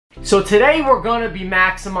So today we're going to be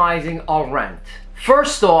maximizing our rent.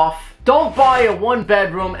 First off, don't buy a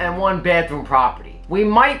 1-bedroom and 1-bathroom property. We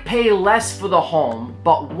might pay less for the home,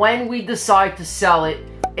 but when we decide to sell it,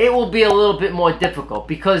 it will be a little bit more difficult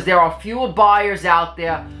because there are fewer buyers out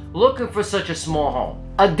there looking for such a small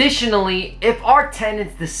home. Additionally, if our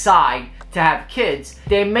tenants decide to have kids,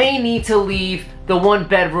 they may need to leave the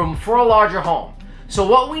 1-bedroom for a larger home. So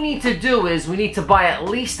what we need to do is we need to buy at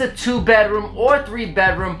least a 2-bedroom or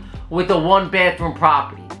 3-bedroom with a 1-bathroom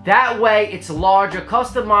property. That way it's larger,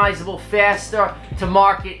 customizable, faster to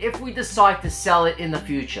market if we decide to sell it in the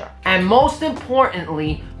future. And most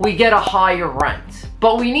importantly, we get a higher rent.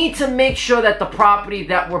 But we need to make sure that the property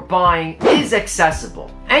that we're buying is accessible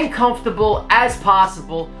and comfortable as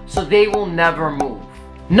possible so they will never move.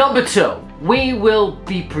 Number 2, we will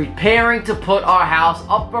be preparing to put our house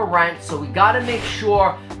up for rent, so we gotta make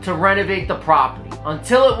sure to renovate the property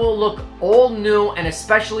until it will look all new, and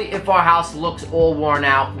especially if our house looks all worn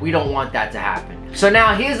out, we don't want that to happen. So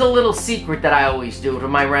now here's a little secret that I always do to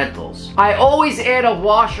my rentals. I always add a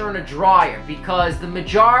washer and a dryer because the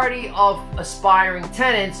majority of aspiring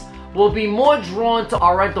tenants will be more drawn to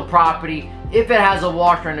our rental property if it has a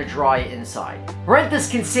washer and a dryer inside. Renters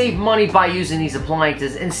can save money by using these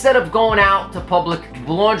appliances instead of going out to public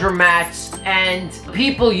laundromats, and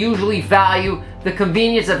people usually value the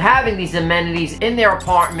convenience of having these amenities in their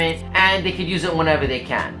apartment, and they could use it whenever they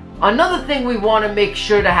can. Another thing we want to make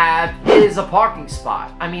sure to have is a parking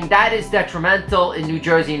spot. I mean, that is detrimental in New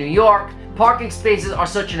Jersey and New York. Parking spaces are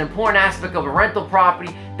such an important aspect of a rental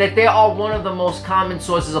property that they are one of the most common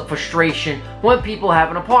sources of frustration when people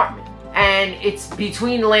have an apartment. And it's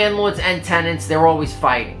between landlords and tenants, they're always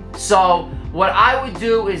fighting. So what I would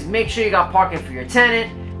do is make sure you got parking for your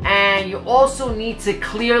tenant, and you also need to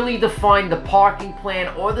clearly define the parking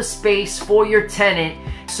plan or the space for your tenant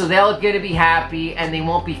so they're going to be happy and they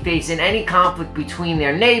won't be facing any conflict between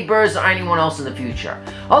their neighbors or anyone else in the future.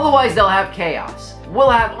 Otherwise, they'll have chaos. We'll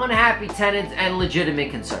have unhappy tenants and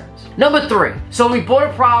legitimate concerns. Number 3, so we bought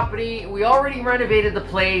a property, we already renovated the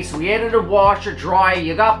place, we added a washer, dryer,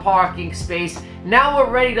 you got parking space. Now we're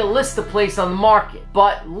ready to list the place on the market.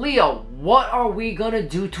 But Leo, what are we gonna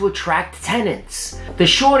do to attract tenants? The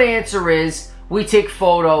short answer is we take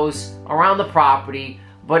photos around the property,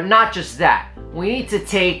 but not just that. We need to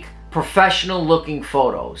take professional looking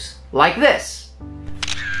photos like this.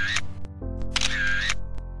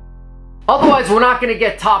 Otherwise, we're not going to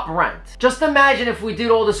get top rent. Just imagine if we did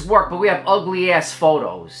all this work, but we have ugly ass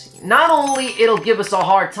photos. Not only it'll give us a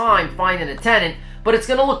hard time finding a tenant, but it's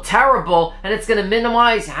going to look terrible and it's going to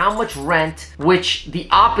minimize how much rent, which the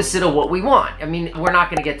opposite of what we want. I mean, we're not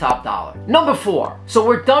going to get top dollar. Number 4, so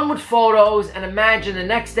we're done with photos, and imagine the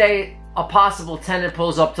next day a possible tenant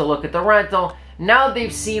pulls up to look at the rental. Now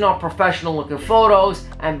they've seen our professional looking photos,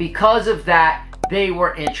 and because of that, they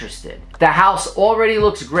were interested. The house already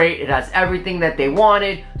looks great. It has everything that they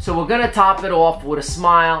wanted. So we're gonna top it off with a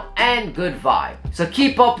smile and good vibe. So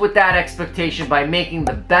keep up with that expectation by making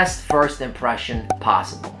the best first impression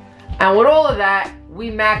possible. And with all of that,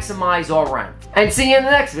 we maximize our rent. And see you in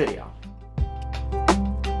the next video.